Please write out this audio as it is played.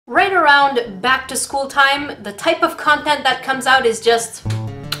around back to school time, the type of content that comes out is just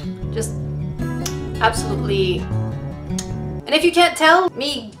absolutely... And if you can't tell,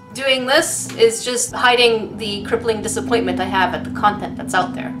 me doing this is just hiding the crippling disappointment I have at the content that's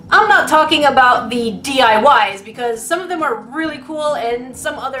out there. I'm not talking about the DIYs, because some of them are really cool and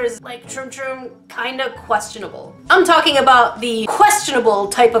some others, like Troom Troom, kinda questionable. I'm talking about the questionable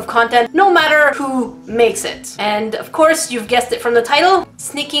type of content, no matter who makes it. And of course, you've guessed it from the title,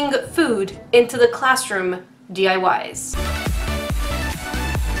 sneaking food into the classroom DIYs.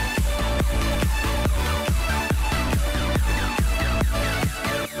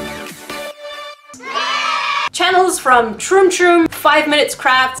 Channels from Troom Troom, 5 Minutes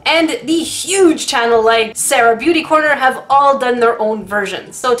Crafts, and the huge channel like Sarabeautycorner have all done their own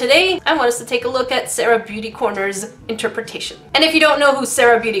versions. So today, I want us to take a look at Sarabeautycorner's interpretation. And if you don't know who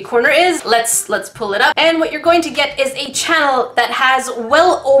Sarabeautycorner is, let's pull it up. And what you're going to get is a channel that has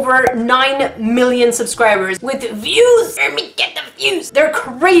well over 9 million subscribers with views. Let me get the views. They're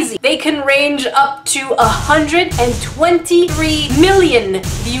crazy. They can range up to 123 million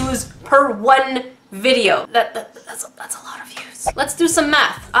views per one video. That's a lot of views. Let's do some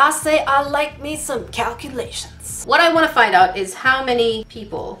math. I say I like me some calculations. What I want to find out is how many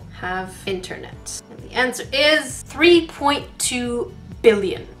people have internet. And the answer is 3.2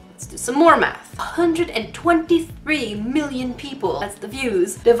 billion. Let's do some more math. 123 million people, that's the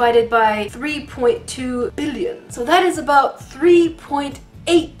views, divided by 3.2 billion. So that is about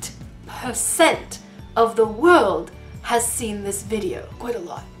 3.8% of the world has seen this video. Quite a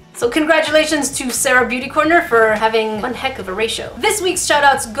lot. So congratulations to Sarabeautycorner for having one heck of a ratio. This week's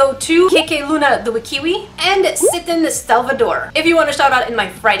shoutouts go to KK Luna the Wikiwi and Sitin Salvador. If you want a shoutout in my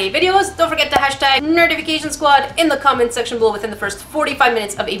Friday videos, don't forget to hashtag Nerdification Squad in the comment section below within the first 45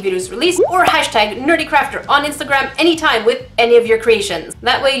 minutes of a video's release, or hashtag NerdyCrafter on Instagram anytime with any of your creations.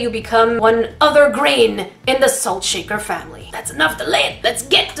 That way you become one other grain in the Salt Shaker family. That's enough delay. Let's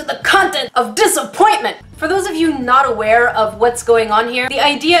get to the content of disappointment. For those of you not aware of what's going on here, the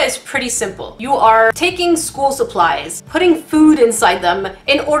idea is pretty simple. You are taking school supplies, putting food inside them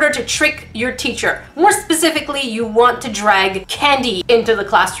in order to trick your teacher. More specifically, you want to drag candy into the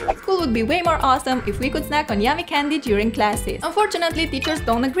classroom. School would be way more awesome if we could snack on yummy candy during classes. Unfortunately, teachers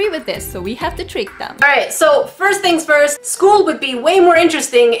don't agree with this, so we have to trick them. Alright, so first things first, school would be way more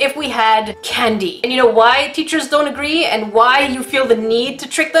interesting if we had candy. And you know why teachers don't agree and why you feel the need to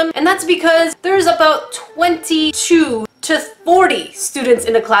trick them? And that's because there's about 22 to 40 students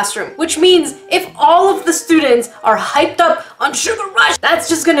in a classroom, which means if all of the students are hyped up on Sugar Rush, that's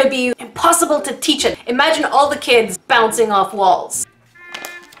just gonna be impossible to teach it. Imagine all the kids bouncing off walls.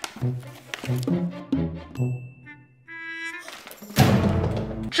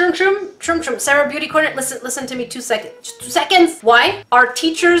 Troom Troom, Sarabeautycorner, listen to me 2 seconds. Just 2 seconds. Why are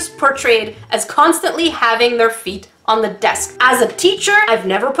teachers portrayed as constantly having their feet on the desk? As a teacher, I've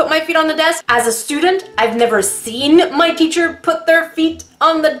never put my feet on the desk. As a student, I've never seen my teacher put their feet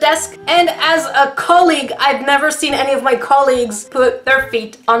on the desk. And as a colleague, I've never seen any of my colleagues put their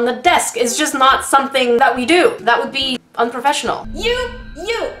feet on the desk. It's just not something that we do. That would be unprofessional. You,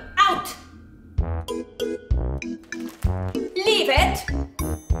 out! Leave it!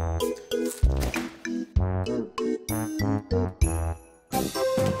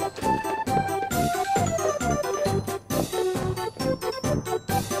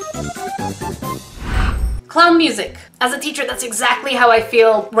 Clown music. As a teacher, that's exactly how I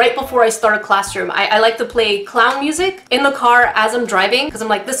feel right before I start a classroom. I like to play clown music in the car as I'm driving because I'm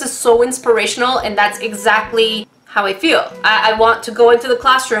like, this is so inspirational, and that's exactly how I feel. I want to go into the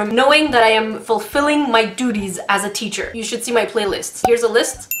classroom knowing that I am fulfilling my duties as a teacher. You should see my playlist. Here's a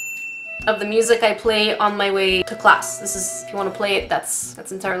list of the music I play on my way to class. This is, if you want to play it, that's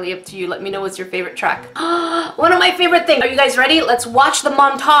entirely up to you. Let me know what's your favorite track. One of my favorite things. Are you guys ready? Let's watch the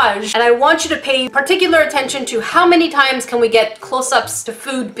montage, and I want you to pay particular attention to how many times can we get close-ups to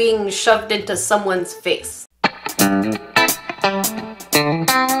food being shoved into someone's face.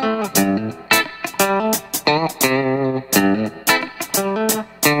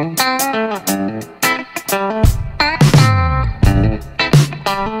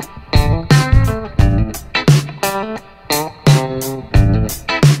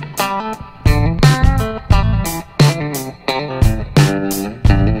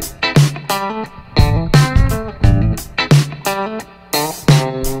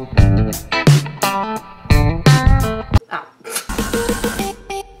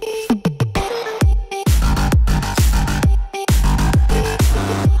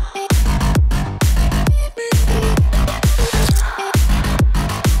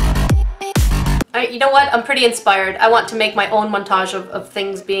 know what? I'm pretty inspired. I want to make my own montage of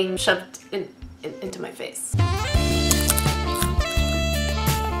things being shoved into my face.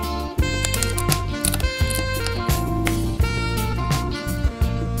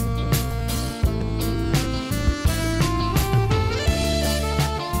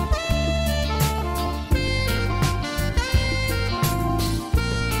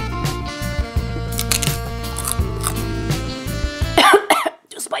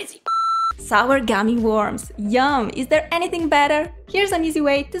 Sour gummy worms. Yum! Is there anything better? Here's an easy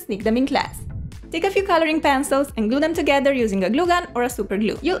way to sneak them in class. Take a few coloring pencils and glue them together using a glue gun or a super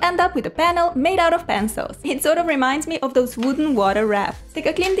glue. You'll end up with a panel made out of pencils. It sort of reminds me of those wooden water rafts. Take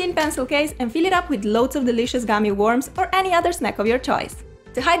a clean tin pencil case and fill it up with loads of delicious gummy worms or any other snack of your choice.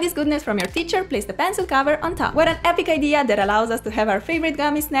 To hide this goodness from your teacher, place the pencil cover on top. What an epic idea that allows us to have our favorite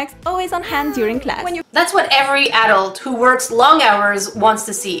gummy snacks always on hand during class. That's what every adult who works long hours wants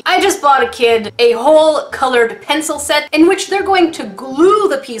to see. I just bought a kid a whole colored pencil set in which they're going to glue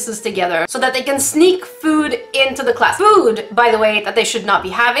the pieces together so that they can sneak food into the class. Food, by the way, that they should not be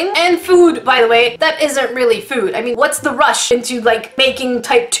having, and food, by the way, that isn't really food. I mean, what's the rush into like making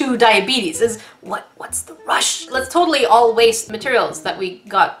type 2 diabetes? What's the rush? Let's totally all waste materials that we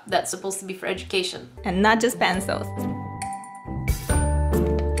got that's supposed to be for education. And not just pencils.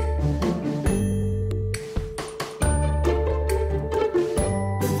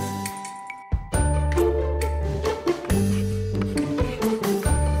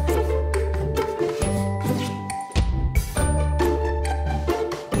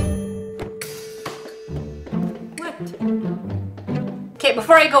 Okay,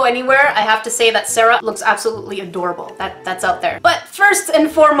 before I go anywhere, I have to say that Sarah looks absolutely adorable. That's out there. But first and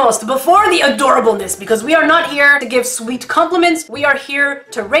foremost, before the adorableness, because we are not here to give sweet compliments, we are here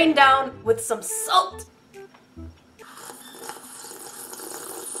to rain down with some salt.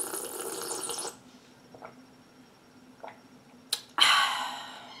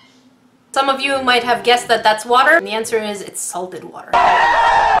 Some of you might have guessed that that's water, and the answer is it's salted water.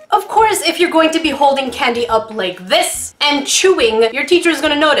 Of course, if you're going to be holding candy up like this and chewing, your teacher is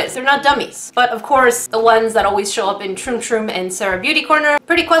going to notice. They're not dummies. But of course, the ones that always show up in Troom Troom and Sarabeautycorner,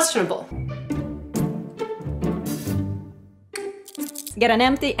 pretty questionable. Get an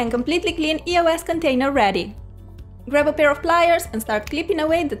empty and completely clean EOS container ready. Grab a pair of pliers and start clipping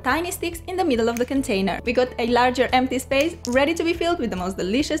away the tiny sticks in the middle of the container. We got a larger empty space ready to be filled with the most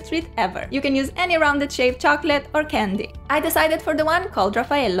delicious treat ever. You can use any rounded shaped chocolate or candy. I decided for the one called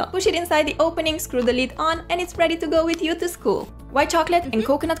Raffaello. Push it inside the opening, screw the lid on, and it's ready to go with you to school. White chocolate and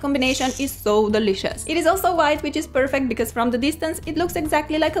coconut combination is so delicious. It is also white, which is perfect because from the distance it looks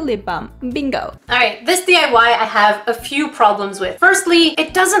exactly like a lip balm. Bingo! Alright, this DIY I have a few problems with. Firstly,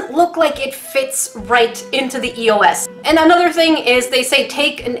 it doesn't look like it fits right into the EOS. And another thing is they say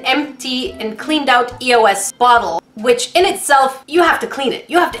take an empty and cleaned out EOS bottle, which in itself, you have to clean it.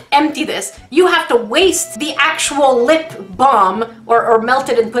 You have to empty this. You have to waste the actual lip balm or melt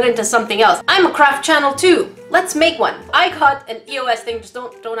it and put it into something else. I'm a craft channel too. Let's make one. I got an EOS thing, just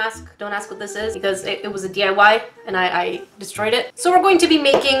don't ask what this is because it was a DIY and I destroyed it. So we're going to be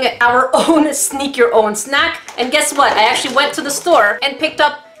making our own sneak your own snack. And guess what? I actually went to the store and picked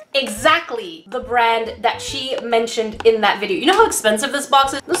up exactly the brand that she mentioned in that video. You know how expensive this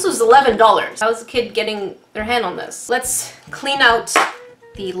box is? This was $11. How is a kid getting their hand on this? Let's clean out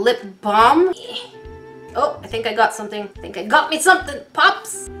the lip balm. Oh, I think I got something. I think I got me something,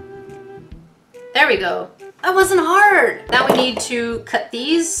 Pops. There we go. That wasn't hard. Now we need to cut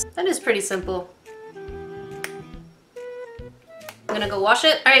these. That is pretty simple. I'm gonna go wash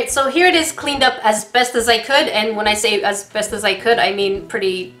it. Alright, so here it is cleaned up as best as I could, and when I say as best as I could, I mean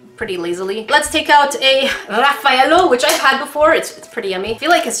pretty lazily. Let's take out a Raffaello, which I've had before. It's pretty yummy. I feel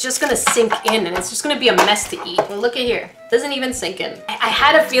like it's just gonna sink in and it's just gonna be a mess to eat. And look at here. It doesn't even sink in. I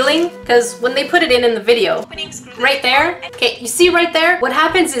had a feeling, because when they put it in the video, right there, okay, you see right there? What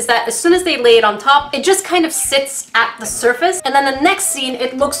happens is that as soon as they lay it on top, it just kind of sits at the surface, and then the next scene,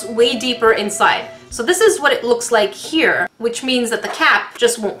 it looks way deeper inside. So this is what it looks like here, which means that the cap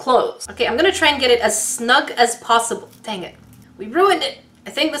just won't close. Okay, I'm gonna try and get it as snug as possible. Dang it, we ruined it. I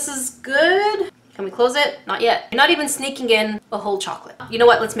think this is good. Can we close it? Not yet. You're not even sneaking in a whole chocolate. You know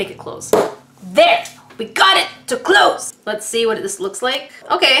what? Let's make it close. There! We got it to close! Let's see what this looks like.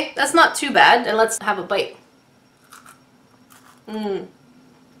 Okay, that's not too bad. And let's have a bite.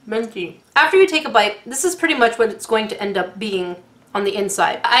 Minty. After you take a bite, this is pretty much what it's going to end up being on the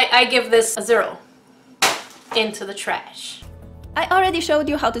inside. I give this a 0. Into the trash. I already showed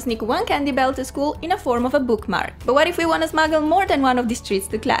you how to sneak one candy bell to school in a form of a bookmark. But what if we want to smuggle more than one of these treats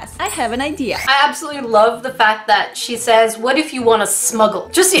to class? I have an idea. I absolutely love the fact that she says, what if you want to smuggle?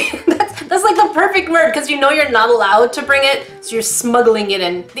 Just, that's like the perfect word, because you know you're not allowed to bring it, so you're smuggling it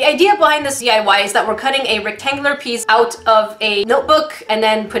in. The idea behind this DIY is that we're cutting a rectangular piece out of a notebook and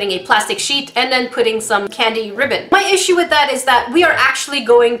then putting a plastic sheet and then putting some candy ribbon. My issue with that is that we are actually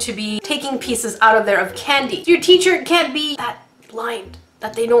going to be taking pieces out of there of candy. Your teacher can't be that blind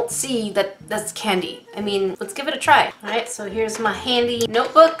that they don't see that that's candy. I mean, let's give it a try. All right, so here's my handy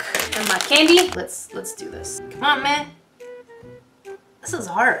notebook and my candy. Let's do this. Come on, man. This is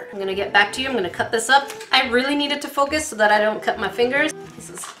hard. I'm gonna get back to you. I'm gonna cut this up. I really need it to focus so that I don't cut my fingers. This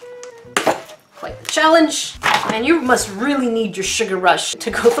is quite the challenge. And you must really need your sugar rush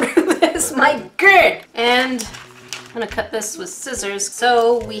to go through this, my god. And I'm gonna cut this with scissors.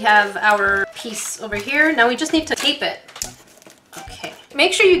 So we have our piece over here. Now we just need to tape it. Okay.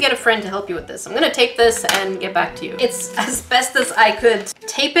 Make sure you get a friend to help you with this. I'm gonna tape this and get back to you. It's as best as I could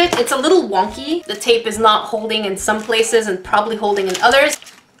tape it. It's a little wonky. The tape is not holding in some places and probably holding in others.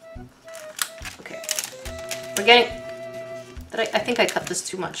 Okay. We're getting... I think I cut this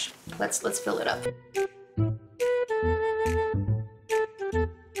too much. Let's fill it up.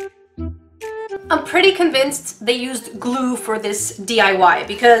 I'm pretty convinced they used glue for this DIY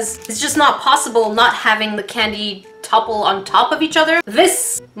because it's just not possible not having the candy topple on top of each other.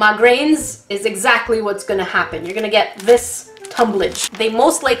 This, my grains, is exactly what's gonna happen. You're gonna get this tumblage. They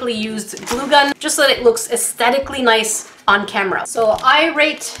most likely used glue gun just so that it looks aesthetically nice on camera. So I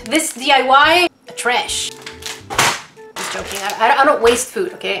rate this DIY a trash. Just joking. I don't waste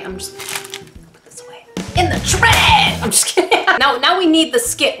food, okay? I'm just put this away in the trash. I'm just kidding. Now we need the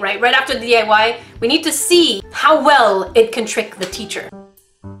skit, right? Right after the DIY, we need to see how well it can trick the teacher.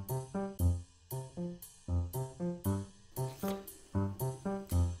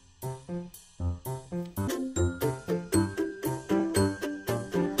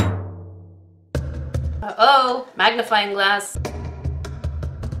 Uh-oh, magnifying glass.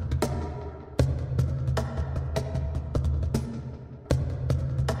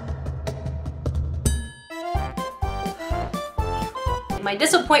 My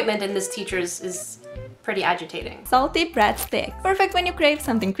disappointment in this teacher is pretty agitating. Salty breadsticks. Perfect when you crave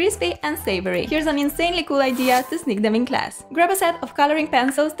something crispy and savory. Here's an insanely cool idea to sneak them in class. Grab a set of coloring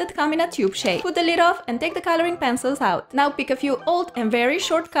pencils that come in a tube shape. Put the lid off and take the coloring pencils out. Now pick a few old and very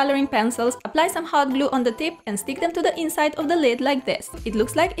short coloring pencils, apply some hot glue on the tip and stick them to the inside of the lid like this. It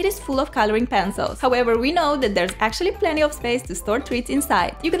looks like it is full of coloring pencils. However, we know that there's actually plenty of space to store treats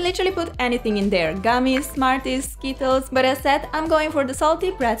inside. You can literally put anything in there. Gummies, Smarties, Skittles, but as said, I'm going for the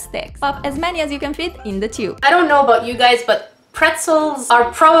salty breadsticks. Pop as many as you can fit in the tube. I don't know about you guys, but pretzels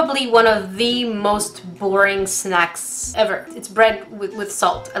are probably one of the most boring snacks ever. It's bread with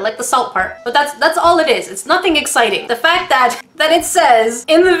salt. I like the salt part, but that's all it is. It's nothing exciting. The fact that it says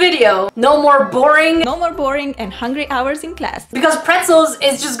in the video, no more boring and hungry hours in class. Because pretzels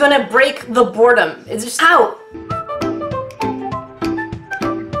is just gonna break the boredom. It's just out.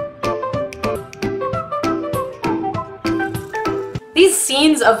 These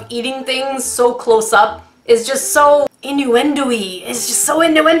scenes of eating things so close up is just so innuendo-y. It's just so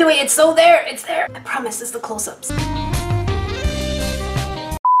innuendo-y. It's so there. It's there. I promise it's the close-ups.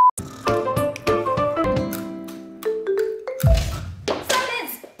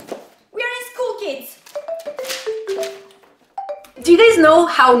 Silence! We are in school, kids! Do you guys know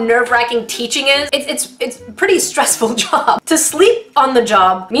how nerve-wracking teaching is? It's a pretty stressful job. To sleep on the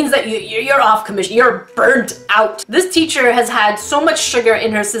job means that you're off commission. You're burnt out. This teacher has had so much sugar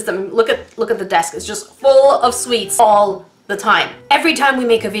in her system. Look at the desk. It's just full of sweets all the time. Every time we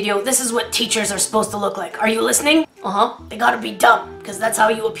make a video, this is what teachers are supposed to look like. Are you listening? Uh-huh. They gotta be dumb, because that's how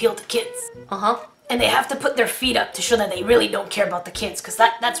you appeal to kids. Uh-huh. And they have to put their feet up to show that they really don't care about the kids, because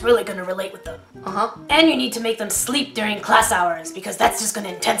that's really gonna relate with them. Uh-huh. And you need to make them sleep during class hours, because that's just gonna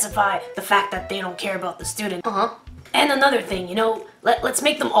intensify the fact that they don't care about the student. Uh-huh. And another thing, you know, let's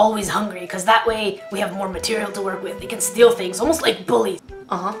make them always hungry, because that way we have more material to work with. They can steal things, almost like bullies.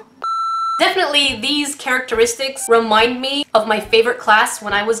 Uh-huh. Definitely, these characteristics remind me of my favorite class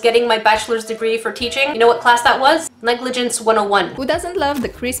when I was getting my bachelor's degree for teaching. You know what class that was? Negligence 101. Who doesn't love the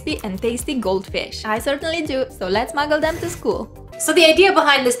crispy and tasty goldfish? I certainly do, so let's smuggle them to school. So the idea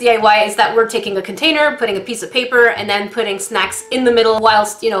behind this DIY is that we're taking a container, putting a piece of paper, and then putting snacks in the middle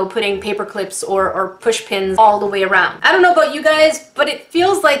whilst, you know, putting paper clips or push pins all the way around. I don't know about you guys, but it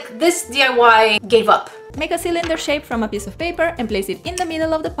feels like this DIY gave up. Make a cylinder shape from a piece of paper and place it in the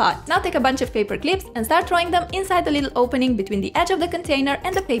middle of the pot. Now take a bunch of paper clips and start throwing them inside the little opening between the edge of the container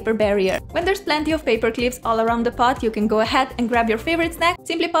and the paper barrier. When there's plenty of paper clips all around the pot, you can go ahead and grab your favorite snack,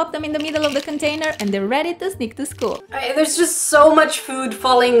 simply pop them in the middle of the container, and they're ready to sneak to school. Alright, there's just so much food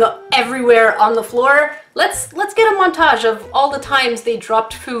falling everywhere on the floor. Let's get a montage of all the times they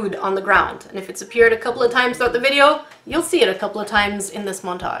dropped food on the ground. And if it's appeared a couple of times throughout the video, you'll see it a couple of times in this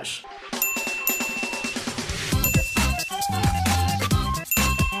montage.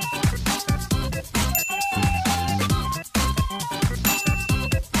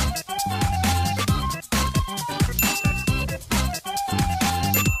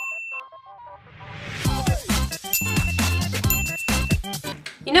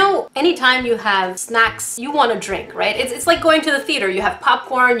 You know, anytime you have snacks, you want to drink, right? It's like going to the theater. You have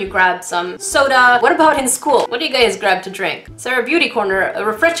popcorn, you grab some soda. What about in school? What do you guys grab to drink? Sarabeautycorner, a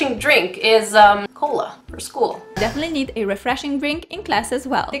refreshing drink is cola for school. Definitely need a refreshing drink in class as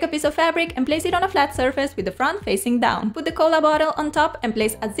well. Take a piece of fabric and place it on a flat surface with the front facing down. Put the cola bottle on top and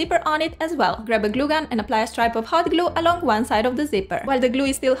place a zipper on it as well. Grab a glue gun and apply a stripe of hot glue along one side of the zipper. While the glue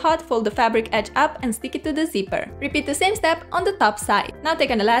is still hot, fold the fabric edge up and stick it to the zipper. Repeat the same step on the top side. Now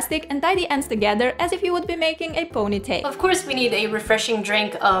take an elastic and tie the ends together as if you would be making a ponytail. Of course, we need a refreshing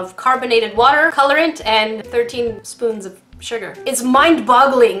drink of carbonated water, colorant, and 13 spoons of sugar. It's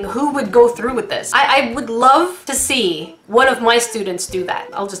mind-boggling who would go through with this. I would love to see one of my students do that.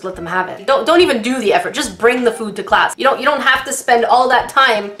 I'll just let them have it. Don't even do the effort. Just bring the food to class. You don't have to spend all that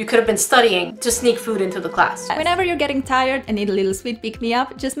time you could have been studying to sneak food into the class. Whenever you're getting tired and need a little sweet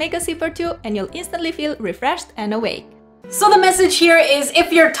pick-me-up, just make a sip or two and you'll instantly feel refreshed and awake. So the message here is,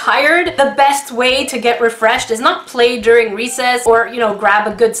 if you're tired, the best way to get refreshed is not play during recess or, grab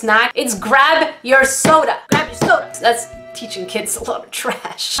a good snack. It's grab your soda. Grab your soda. That's teaching kids a lot of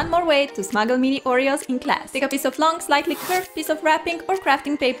trash. One more way to smuggle mini Oreos in class. Take a piece of long, slightly curved piece of wrapping or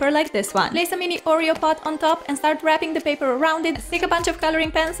crafting paper like this one. Place a mini Oreo pot on top and start wrapping the paper around it. Take a bunch of coloring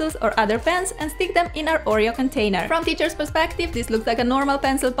pencils or other pens and stick them in our Oreo container. From teacher's perspective, this looks like a normal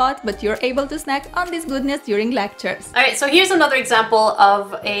pencil pot, but you're able to snack on this goodness during lectures. Alright, so here's another example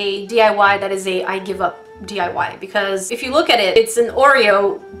of a DIY that is a I give up DIY, because if you look at it, it's an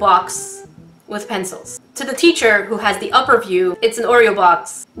Oreo box with pencils. To the teacher who has the upper view, it's an Oreo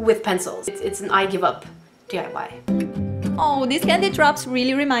box with pencils. It's an I give up DIY. Oh, these candy drops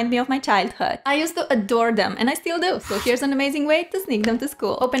really remind me of my childhood. I used to adore them, and I still do. So here's an amazing way to sneak them to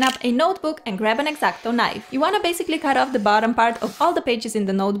school. Open up a notebook and grab an X-Acto knife. You want to basically cut off the bottom part of all the pages in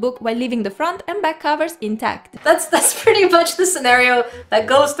the notebook while leaving the front and back covers intact. That's pretty much the scenario that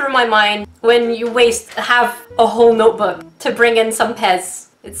goes through my mind when you waste half a whole notebook to bring in some Pez.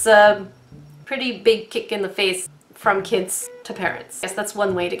 It's a pretty big kick in the face from kids to parents. I guess that's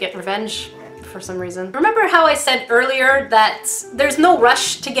one way to get revenge for some reason. Remember how I said earlier that there's no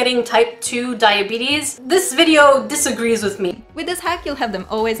rush to getting type 2 diabetes? This video disagrees with me. With this hack, you'll have them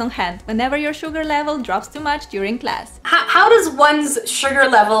always on hand whenever your sugar level drops too much during class. How does one's sugar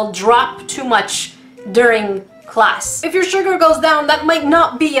level drop too much during class? If your sugar goes down, that might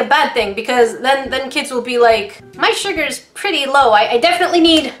not be a bad thing, because then kids will be like, my sugar's pretty low. I definitely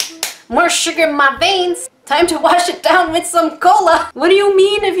need more sugar in my veins. Time to wash it down with some cola. What do you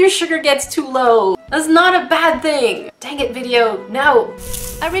mean if your sugar gets too low? That's not a bad thing. Dang it, video, no.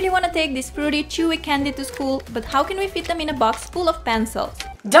 I really want to take this fruity, chewy candy to school, but how can we fit them in a box full of pencils?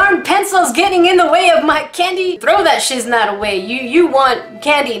 Darn pencils getting in the way of my candy. Throw that shiznat away. You want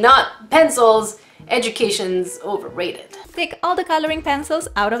candy, not pencils. Education's overrated. Take all the coloring pencils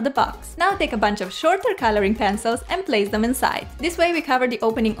out of the box. Now take a bunch of shorter coloring pencils and place them inside. This way we cover the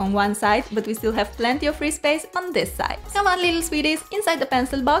opening on one side, but we still have plenty of free space on this side. Come on, little sweeties, inside the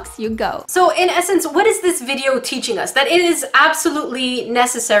pencil box you go. So in essence, what is this video teaching us? That it is absolutely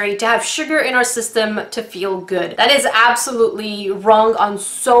necessary to have sugar in our system to feel good. That is absolutely wrong on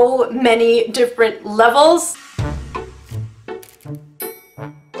so many different levels.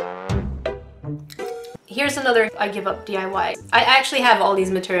 Here's another I give up DIY. I actually have all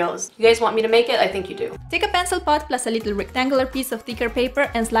these materials. You guys want me to make it? I think you do. Take a pencil pot plus a little rectangular piece of thicker paper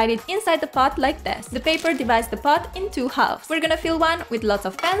and slide it inside the pot like this. The paper divides the pot in two halves. We're gonna fill one with lots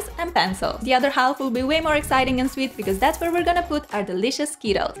of pens and pencils. The other half will be way more exciting and sweet because that's where we're gonna put our delicious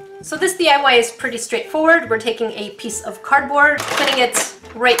Skittles. So this DIY is pretty straightforward. We're taking a piece of cardboard, putting it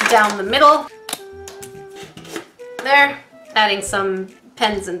right down the middle. There. Adding some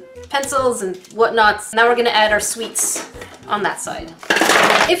pens and pencils and whatnots. Now we're gonna add our sweets on that side.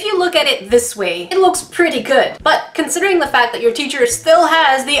 If you look at it this way, it looks pretty good. But considering the fact that your teacher still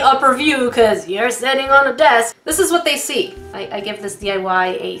has the upper view because you're sitting on a desk, this is what they see. I give this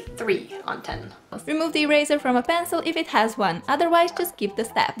DIY a 3 on 10. Remove the eraser from a pencil if it has one, otherwise just skip the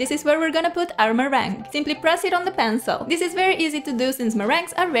step. This is where we're gonna put our meringue. Simply press it on the pencil. This is very easy to do since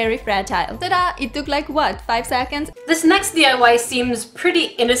meringues are very fragile. Ta-da! It took like what, 5 seconds? This next DIY seems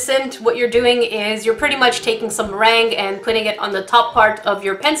pretty innocent. What you're doing is you're pretty much taking some meringue and putting it on the top part of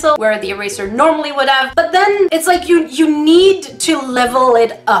your pencil where the eraser normally would have. But then it's like you need to level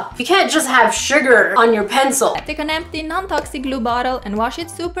it up. You can't just have sugar on your pencil. Take an empty non-toxic glue bottle and wash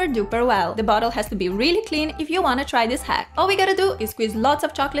it super duper well. The bottle has to be really clean if you want to try this hack. All we gotta do is squeeze lots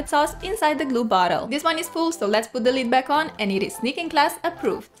of chocolate sauce inside the glue bottle. This one is full, so let's put the lid back on, and it is sneaking class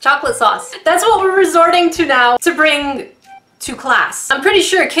approved. Chocolate sauce. That's what we're resorting to now to bring to class. I'm pretty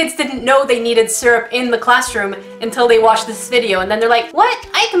sure kids didn't know they needed syrup in the classroom until they watched this video, and then they're like, what?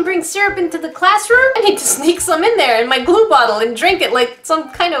 I can bring syrup into the classroom? I need to sneak some in there in my glue bottle and drink it like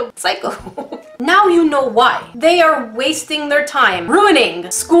some kind of psycho. Now you know why. They are wasting their time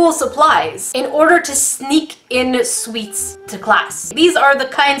ruining school supplies in order to sneak in sweets to class. These are the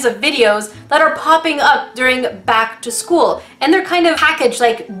kinds of videos that are popping up during back to school, and they're kind of packaged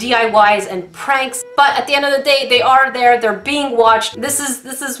like DIYs and pranks, but at the end of the day, they are there, they're being watched. This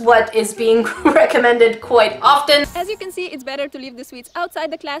is what is being recommended quite often. As you can see, it's better to leave the sweets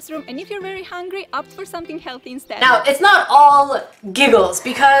outside the classroom, and if you're very hungry, opt for something healthy instead. Now, it's not all giggles,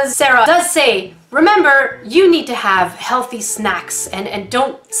 because Sarah does say, remember, you need to have healthy snacks and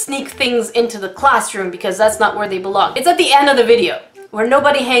don't sneak things into the classroom because that's not where they belong. It's at the end of the video, where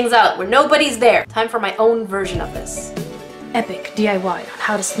nobody hangs out, where nobody's there. Time for my own version of this. Epic DIY on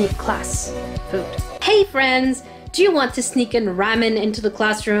how to sneak class food. Hey friends, do you want to sneak in ramen into the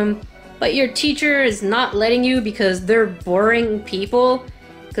classroom, but your teacher is not letting you because they're boring people?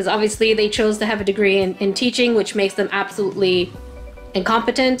 Because obviously they chose to have a degree in teaching, which makes them absolutely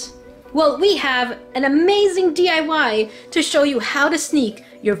incompetent. Well, we have an amazing DIY to show you how to sneak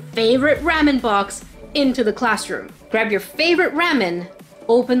your favorite ramen box into the classroom. Grab your favorite ramen,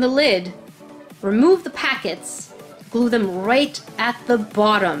 open the lid, remove the packets, glue them right at the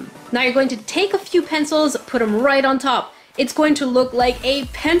bottom. Now you're going to take a few pencils, put them right on top. It's going to look like a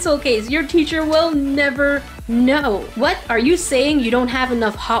pencil case. Your teacher will never know. What? Are you saying you don't have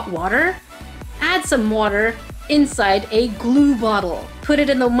enough hot water? Add some water inside a glue bottle. Put it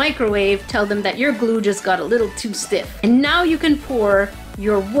in the microwave, tell them that your glue just got a little too stiff. And now you can pour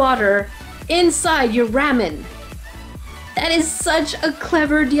your water inside your ramen. That is such a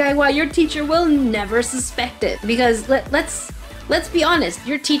clever DIY. Your teacher will never suspect it. Because let's be honest,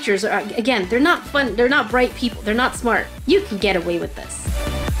 your teachers are, again, they're not fun, they're not bright people, they're not smart. You can get away with this.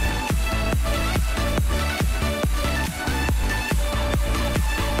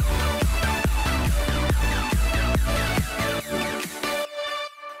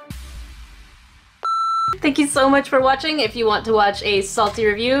 Thank you so much for watching. If you want to watch a salty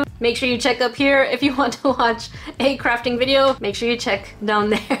review, make sure you check up here. If you want to watch a crafting video, make sure you check down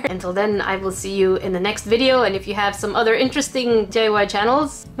there. Until then, I will see you in the next video, and if you have some other interesting DIY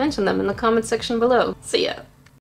channels, mention them in the comment section below. See ya!